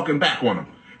turn his fucking back on him.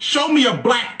 Show me a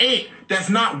black ant that's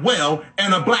not well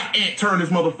and a black ant turn his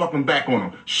motherfucking back on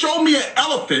him. Show me an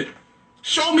elephant.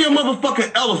 Show me a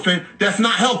motherfucking elephant that's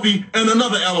not healthy and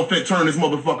another elephant turn his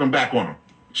motherfucking back on him.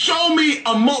 Show me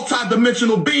a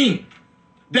multi-dimensional being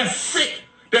that's sick,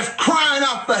 that's crying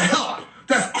out for help,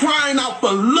 that's crying out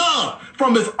for love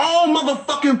from his own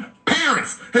motherfucking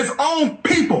parents, his own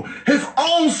people, his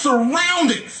own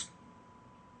surroundings.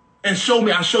 And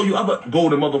I'll show you other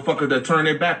golden motherfuckers that turn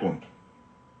their back on him.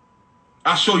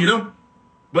 I'll show you them.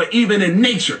 But even in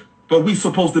nature, we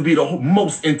supposed to be the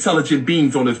most intelligent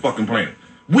beings on this fucking planet.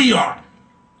 We are.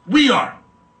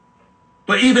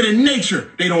 But even in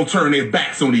nature, they don't turn their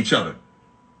backs on each other.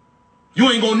 You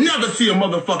ain't gonna never see a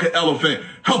motherfucking elephant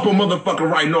help a motherfucking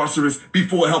rhinoceros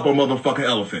before help a motherfucking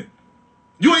elephant.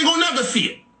 You ain't gonna never see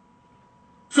it.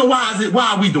 So why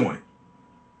are we doing it?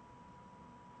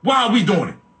 Why are we doing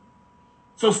it?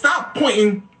 So stop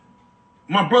pointing,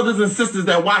 my brothers and sisters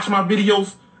that watch my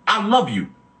videos. I love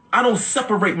you. I don't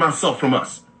separate myself from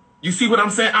us. You see what I'm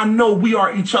saying? I know we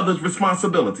are each other's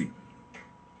responsibility.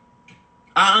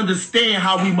 I understand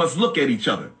how we must look at each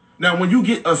other. Now, when you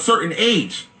get a certain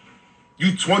age,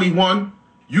 you 21,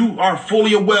 you are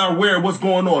fully aware of what's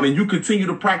going on, and you continue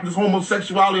to practice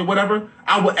homosexuality or whatever,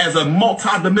 I will, as a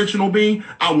multi-dimensional being,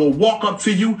 I will walk up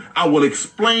to you, I will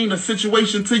explain the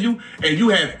situation to you, and you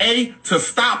have to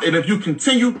stop, and if you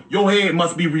continue, your head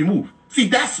must be removed. See,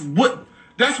 that's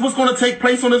what's going to take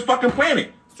place on this fucking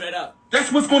planet. Straight up.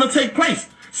 That's what's going to take place.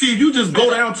 See, if you just go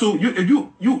down to,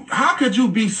 how could you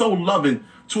be so loving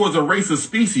towards a race of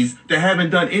species that haven't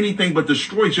done anything but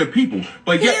destroyed your people?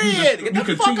 But yet Get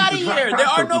the fuck out of here. There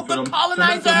are no good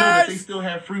colonizers. To let them know that they still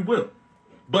have free will.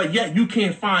 But yet you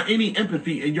can't find any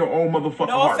empathy in your own motherfucking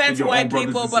heart. No offense to white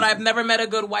people, but I've never met a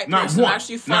good white person.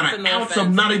 Actually, not an ounce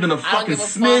of, not even a fucking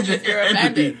smidge of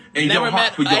empathy in your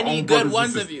heart for your own brothers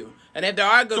and sisters. And if there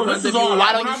are good ones of you,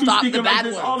 why don't you stop the bad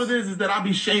ones? All it is that I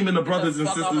be shaming the brothers and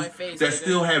sisters that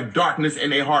still have darkness in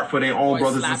their heart for their own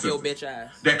brothers and sisters.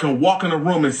 That can walk in a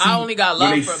room and see, I only got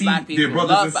love for black people, their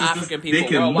brothers and sisters, they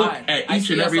can look at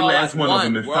each and every last one of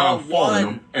them and find fault in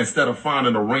them instead of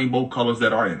finding the rainbow colors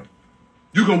that are in them.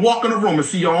 You can walk in a room and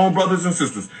see your own brothers and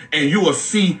sisters, and you will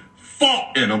see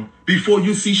fault in them before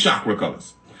you see chakra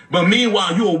colors. But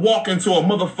meanwhile, you will walk into a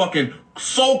motherfucking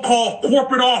so-called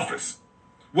corporate office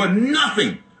with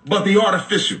nothing but the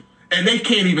artificial, and they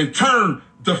can't even turn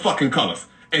the fucking colors,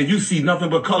 and you see nothing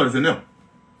but colors in them.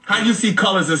 How you see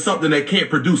colors as something that can't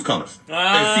produce colors,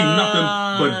 and see nothing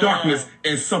but darkness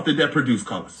in something that produces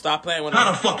colors? Stop playing with them.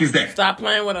 How the fuck is that? Stop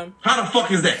playing with them. How the fuck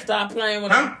is that? Stop playing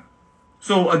with them.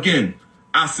 So again,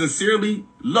 I sincerely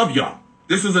love y'all.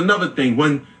 This is another thing.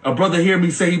 When a brother hear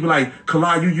me say, he be like,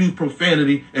 Kalai, you use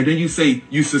profanity, and then you say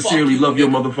you sincerely love your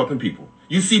motherfucking people.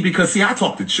 You see, because I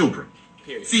talk to children.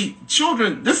 Period. See,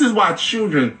 children, this is why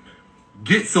children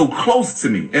get so close to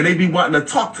me and they be wanting to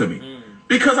talk to me.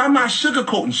 Because I'm not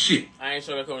sugarcoating shit. I ain't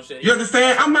sugarcoating shit. You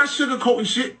understand? I'm not sugarcoating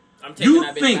shit. I'm taking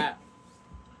that bitch back.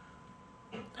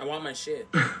 I want my shit.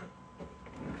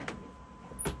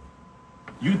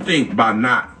 You think by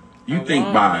not,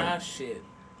 my shit.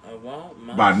 I want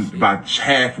my shit. By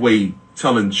halfway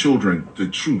telling children the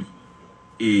truth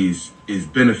is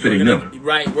benefiting them.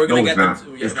 Right, we're gonna get them.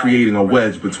 It's creating a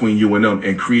wedge between you and them,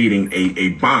 and creating a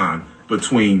bond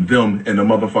between them and the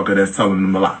motherfucker that's telling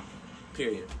them a lie.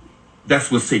 Period. That's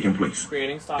what's taking place.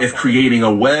 It's creating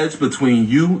a wedge between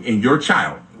you and your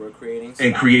child. We're creating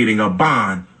and creating a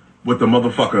bond with the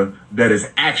motherfucker that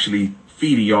is actually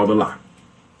feeding y'all the lie.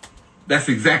 That's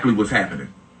exactly what's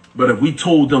happening. But if we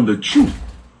told them the truth,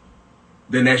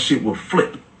 then that shit would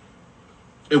flip.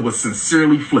 It would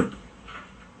sincerely flip.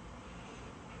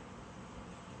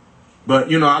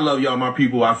 But, you know, I love y'all, my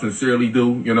people. I sincerely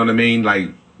do. You know what I mean? Like,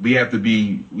 we have to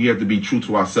be true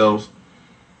to ourselves.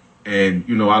 And,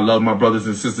 you know, I love my brothers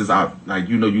and sisters. I like,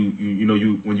 you know,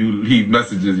 when you leave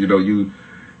messages, you know, you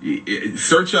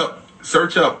search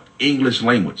up English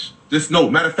language.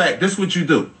 Matter of fact, this is what you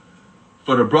do.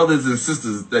 For the brothers and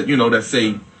sisters that, you know, that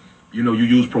say, you know, you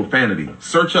use profanity.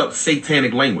 Search up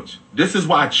satanic language. This is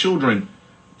why children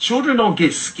don't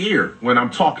get scared when I'm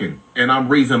talking and I'm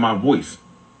raising my voice.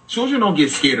 Children don't get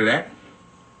scared of that.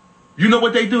 You know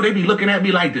what they do? They be looking at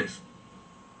me like this.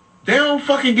 They don't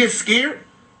fucking get scared.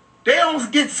 They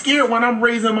don't get scared when I'm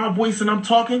raising my voice and I'm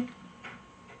talking.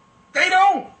 They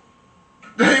don't.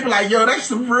 They be like, yo, that's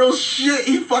some real shit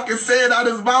he fucking said out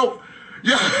his mouth.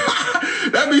 Yeah,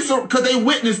 that be so, cause they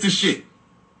witnessed the shit.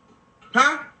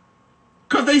 Huh?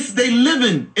 Cause they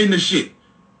living in the shit.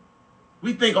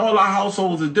 We think all our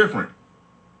households are different.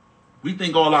 We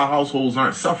think all our households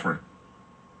aren't suffering.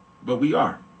 But we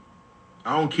are.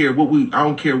 I don't care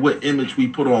what image we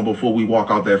put on before we walk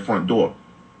out that front door.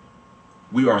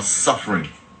 We are suffering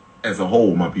as a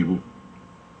whole, my people.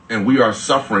 And we are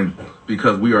suffering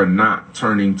because we are not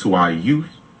turning to our youth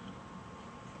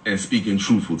and speaking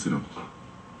truthful to them.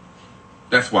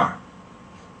 That's why.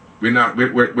 We're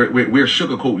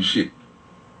sugarcoating shit.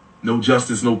 No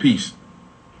justice, no peace.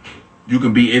 You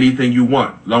can be anything you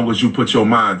want, long as you put your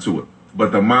mind to it.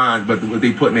 But what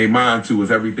they put in their mind to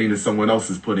is everything that someone else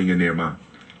is putting in their mind.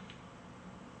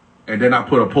 And then I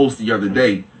put a post the other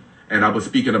day, and I was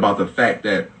speaking about the fact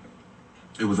that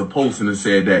it was a post and it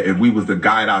said that if we was to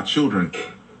guide our children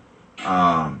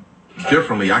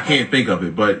differently, I can't think of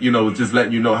it, but, you know, just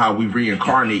letting you know how we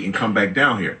reincarnate and come back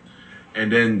down here. And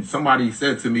then somebody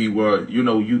said to me, well, you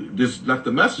know, you just left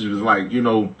the message. It was like, you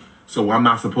know, So I'm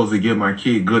not supposed to give my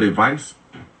kid good advice?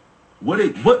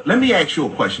 Let me ask you a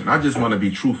question. I just want to be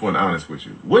truthful and honest with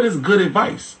you. What is good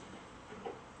advice?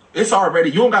 It's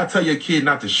already, you don't got to tell your kid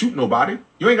not to shoot nobody.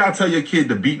 You ain't got to tell your kid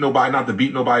to beat nobody, not to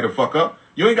beat nobody to fuck up.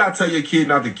 You ain't got to tell your kid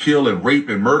not to kill and rape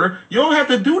and murder. You don't have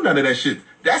to do none of that shit.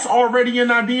 That's already in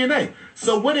our DNA.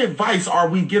 So what advice are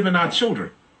we giving our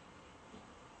children?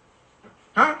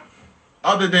 Huh?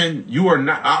 Other than you are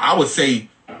not, I would say,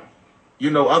 you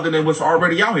know, other than what's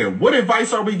already out here. What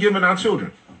advice are we giving our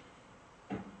children?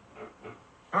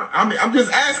 I'm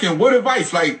just asking, what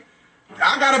advice? Like,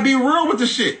 I got to be real with the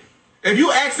shit. If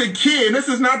you ask a kid, and this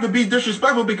is not to be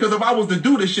disrespectful, because if I was to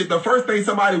do this shit, the first thing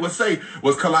somebody would say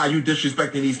was, Kalai, you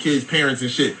disrespecting these kids' parents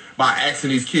and shit by asking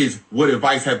these kids, what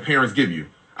advice have parents give you?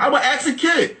 I would ask a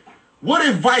kid, what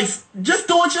advice? Just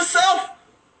do it yourself.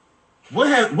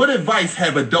 What advice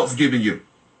have adults given you?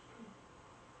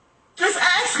 Just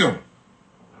ask them.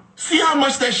 See how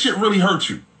much that shit really hurt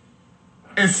you.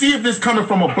 And see if this coming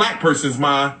from a black person's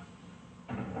mind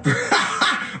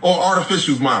or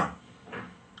artificial's mind.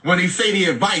 When they say the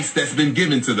advice that's been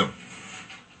given to them.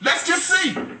 Let's just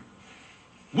see.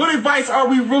 What advice are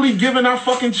we really giving our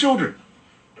fucking children?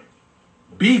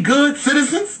 Be good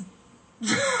citizens?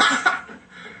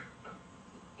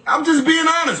 I'm just being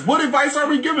honest. What advice are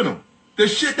we giving them? The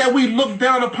shit that we look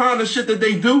down upon, the shit that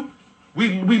they do,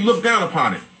 we look down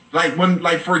upon it.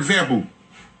 Like for example,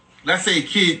 let's say a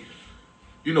kid,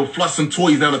 you know, flush some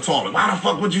toys down the toilet. Why the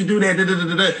fuck would you do that?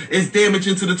 It's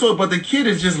damaging to the toilet. But the kid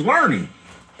is just learning.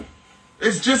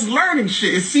 It's just learning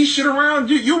shit. It see shit around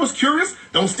you. You was curious.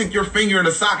 Don't stick your finger in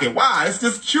the socket. Why? It's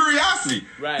just curiosity.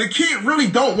 Right. The kid really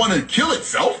don't want to kill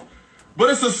itself,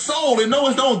 but it's a soul and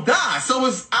knows it don't die. So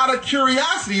it's out of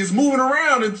curiosity. It's moving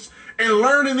around and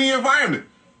learning the environment.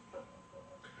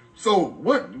 So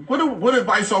what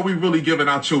advice are we really giving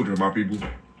our children, my people?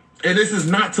 And this is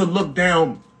not to look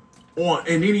down on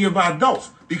in any of our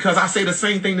adults, because I say the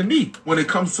same thing to me when it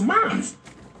comes to mine.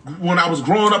 When I was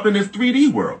growing up in this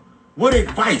 3D world. What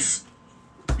advice?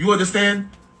 You understand?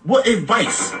 What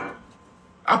advice?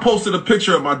 I posted a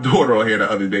picture of my daughter on here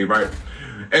the other day, right?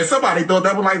 And somebody thought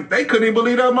that was like, they couldn't even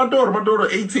believe that was my daughter. My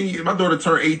daughter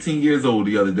turned 18 years old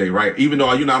the other day, right? Even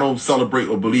though, you know, I don't celebrate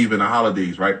or believe in the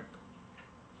holidays, right?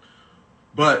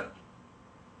 But,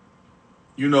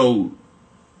 you know,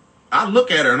 I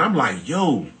look at her and I'm like,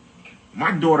 yo,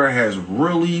 my daughter has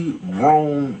really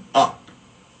grown up.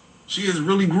 She has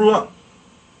really grew up.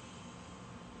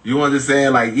 You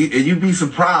understand? Like, you'd be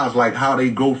surprised, like, how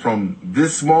they go from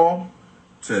this small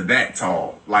to that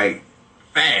tall, like,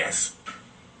 fast.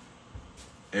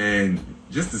 And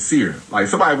just to see her, like,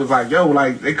 somebody was like, yo,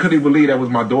 like, they couldn't believe that was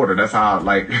my daughter. That's how,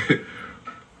 like,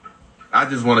 I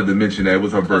just wanted to mention that it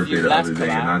was her birthday the other day,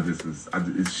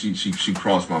 and she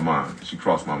crossed my mind. She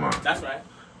crossed my mind. That's right.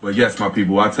 But yes, my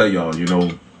people, I tell y'all, you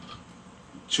know,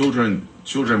 children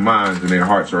minds and their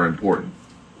hearts are important.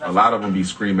 A lot of them be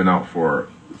screaming out for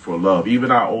love.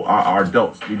 Even our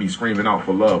adults, we be screaming out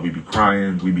for love. We be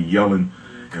crying, we be yelling,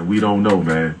 and we don't know,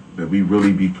 man, that we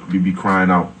really be crying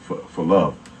out for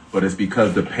love. But it's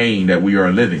because the pain that we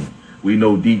are living, we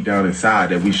know deep down inside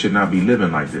that we should not be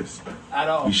living like this. At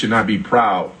all. We should not be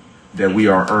proud that we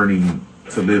are earning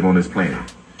to live on this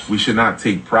planet. We should not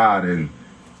take pride in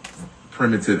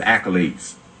primitive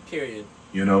accolades. Period.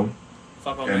 You know?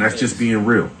 Fuck on and that's just being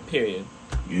real. Period.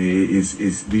 We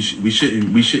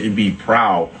shouldn't be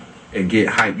proud and get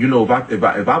hyped. You know,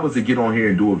 if I was to get on here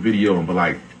and do a video and be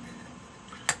like,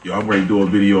 yo, I'm ready to do a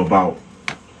video about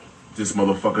this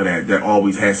motherfucker that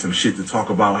always has some shit to talk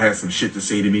about, has some shit to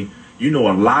say to me. You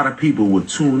know, a lot of people would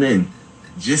tune in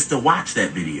just to watch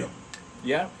that video.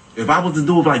 Yeah. If I was to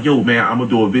do it like, yo, man, I'm going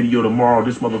to do a video tomorrow.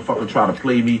 This motherfucker try to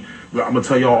play me. I'm going to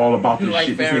tell y'all all about this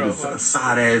shit. Pharaoh, this nigga's a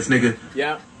side-ass nigga.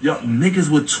 Yeah. Yo, niggas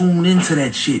would tune into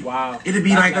that shit. Wow. It'd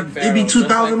be it'd be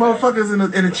 2,000 motherfuckers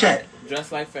in the chat.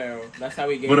 Just like Pharaoh. That's how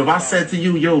we get. But if I said to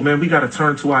you, yo, man, we got to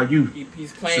turn to our youth.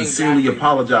 He's playing sincerely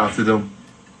apologize to them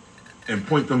and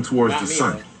point them towards the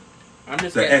sun. Though. I'm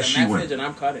just getting a message and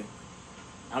I'm cutting.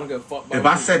 I don't give a fuck about if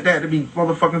I said that, it'd be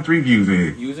motherfucking 3 views in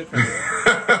here. Use it crazy.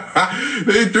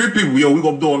 There's 3 people. Yo, we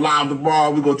gonna do a live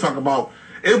tomorrow. We gonna talk about.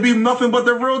 It'll be nothing but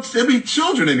the real. It'll be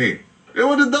children in here. It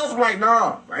was adults like,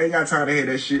 nah, I ain't got time to hear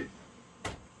that shit.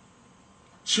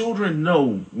 Children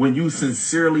know when you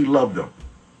sincerely love them.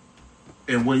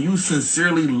 And when you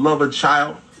sincerely love a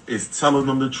child, it's telling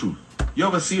them the truth. You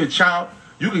ever see a child?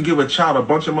 You can give a child a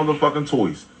bunch of motherfucking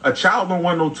toys. A child don't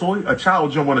want no toy. A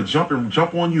child just want to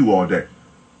jump on you all day.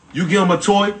 You give them a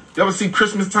toy. You ever see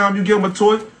Christmas time? You give them a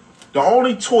toy. The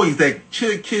only toys that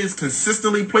kids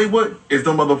consistently play with is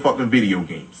the motherfucking video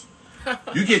games.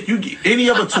 You get any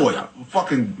other toy,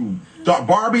 fucking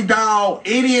Barbie doll,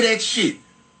 any of that shit.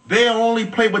 They'll only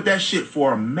play with that shit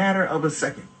for a matter of a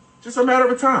second. Just a matter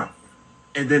of time.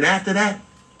 And then after that,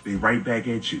 they right back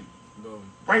at you. Boom.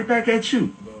 Right back at you.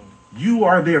 Boom. You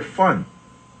are their fun.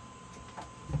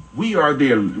 We are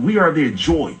their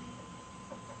joy.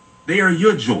 They are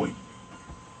your joy.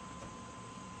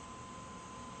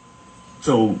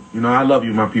 So, I love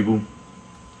you, my people.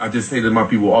 I just say to my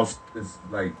people also, it's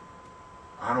like,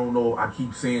 I don't know, I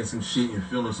keep saying some shit and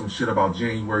feeling some shit about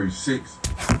January 6th.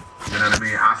 You know what I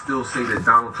mean? I still say that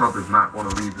Donald Trump is not going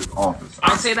to leave his office.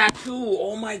 I say that too.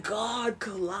 Oh my God,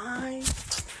 Kalai.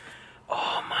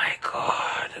 Oh my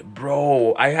God.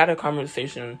 Bro, I had a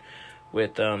conversation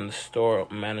with the store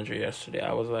manager yesterday.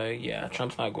 I was like, yeah,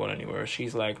 Trump's not going anywhere.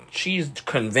 She's like, she's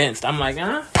convinced. I'm like,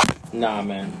 huh? Nah,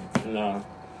 man. No.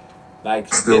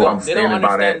 Like, still, I'm standing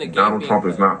by that. Donald Trump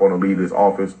is not going to leave his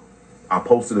office. I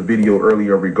posted a video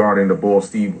earlier regarding the bull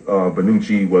Steve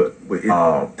Mnuchin with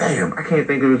damn, I can't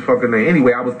think of his fucking name.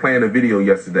 Anyway, I was playing a video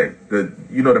yesterday.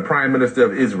 The Prime Minister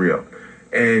of Israel.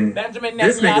 And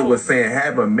this nigga was saying,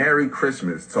 have a Merry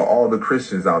Christmas to all the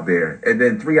Christians out there. And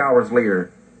then 3 hours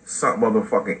later, some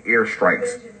motherfucking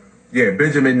airstrikes. Yeah,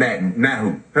 Benjamin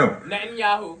Netanyahu.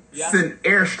 Netanyahu. Yeah. Send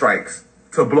airstrikes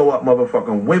to blow up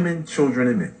motherfucking women, children,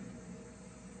 and men.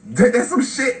 That's some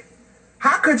shit.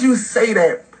 How could you say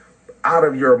that out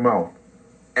of your mouth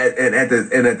and at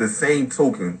the same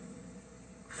token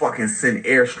fucking send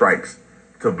airstrikes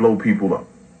to blow people up?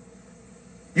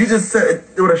 You just said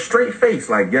it with a straight face,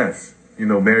 like, yes,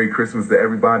 Merry Christmas to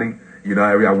everybody.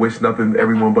 I wish nothing,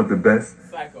 everyone but the best.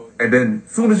 Psycho. And then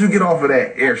as soon as you get off of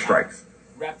that, airstrikes.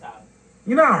 Reptile.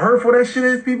 You know how hurtful that shit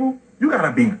is, people? You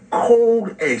gotta be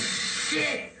cold as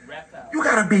shit. Reptile. You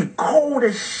gotta be cold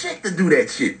as shit to do that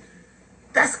shit.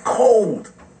 That's cold.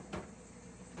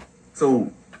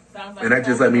 So, Like and that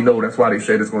just let me know that's why they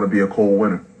said it's going to be a cold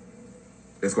winter.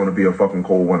 It's going to be a fucking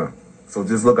cold winter. So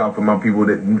just look out for my people.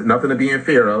 That nothing to be in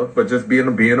fear of, but just being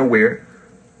aware.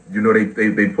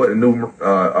 They put new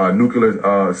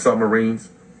nuclear submarines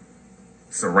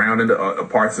surrounding the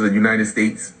parts of the United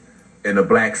States in the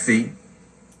Black Sea,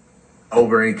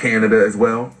 over in Canada as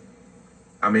well.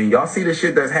 I mean, y'all see the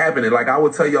shit that's happening. Like, I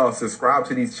would tell y'all, subscribe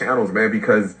to these channels, man,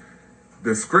 because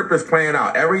the script is playing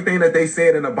out. Everything that they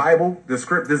said in the Bible, the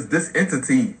script, this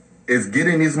entity is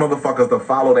getting these motherfuckers to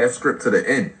follow that script to the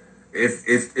end.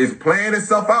 It's playing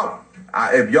itself out.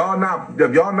 If y'all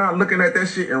not looking at that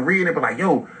shit and reading it, but like,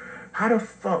 yo, how the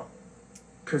fuck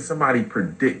can somebody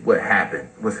predict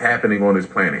what's happening on this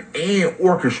planet and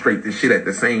orchestrate this shit at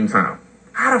the same time?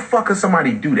 How the fuck can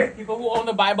somebody do that? People who own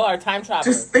the Bible are time travelers.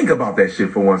 Just think about that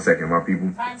shit for 1 second, my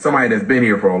people. Somebody that's been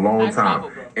here for a long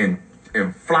time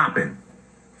and flopping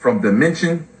from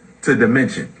dimension to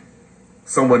dimension.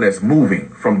 Someone that's moving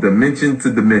from dimension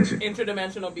to dimension.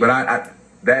 Interdimensional being.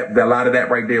 But a lot of that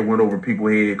right there went over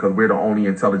people's head because we're the only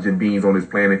intelligent beings on this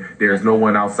planet. There's no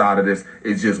one outside of this.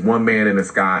 It's just one man in the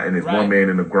sky and it's one man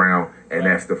in the ground, and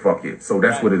that's the fuck it. So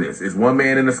that's what it is. It's one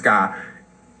man in the sky.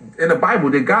 In the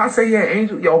Bible, did God say he had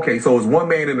angels? Yeah, okay, so it's one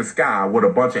man in the sky with a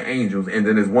bunch of angels, and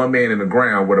then there's one man in the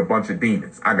ground with a bunch of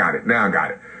demons. I got it. Now I got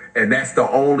it. And that's the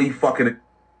only fucking...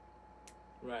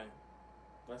 Right.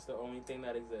 That's the only thing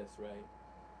that exists, right?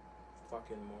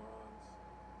 Fucking morons.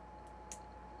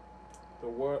 The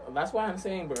world... That's why I'm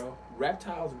saying, bro,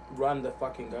 reptiles run the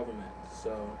fucking government,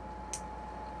 so...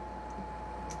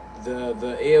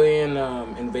 The alien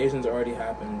invasions already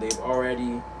happened. They've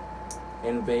already...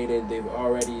 invaded, they've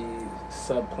already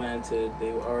supplanted,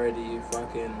 they've already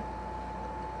fucking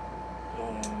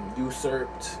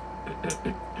usurped.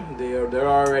 They're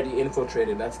already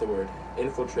infiltrated, that's the word.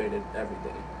 Infiltrated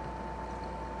everything.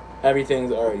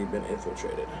 Everything's already been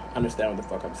infiltrated. Understand what the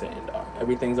fuck I'm saying, dog.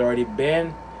 Everything's already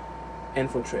been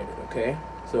infiltrated, okay?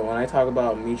 So when I talk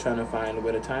about me trying to find a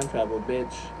way to time travel,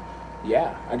 bitch,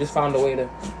 yeah, I just found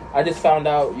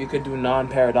out you could do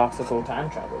non-paradoxical time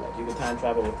travel. Like, you could time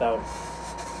travel without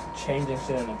changing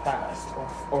shit in the past.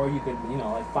 Or you could,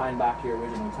 like, find back your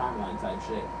original timeline type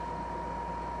shit.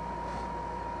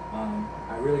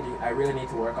 I really need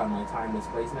to work on my time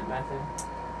displacement method.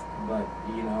 But,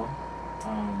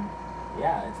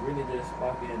 yeah, it's really just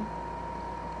fucking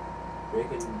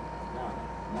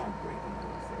not breaking,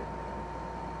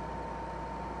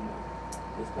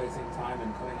 displacing time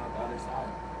and coming out the other side.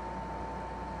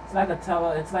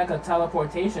 It's like a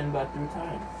teleportation, but through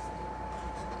time.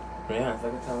 Yeah, it's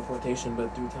like a teleportation,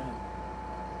 but through time.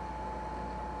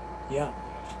 Yeah.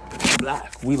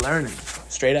 Black. We learning.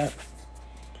 Straight up.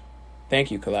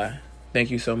 Thank you, Kalai. Thank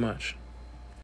you so much.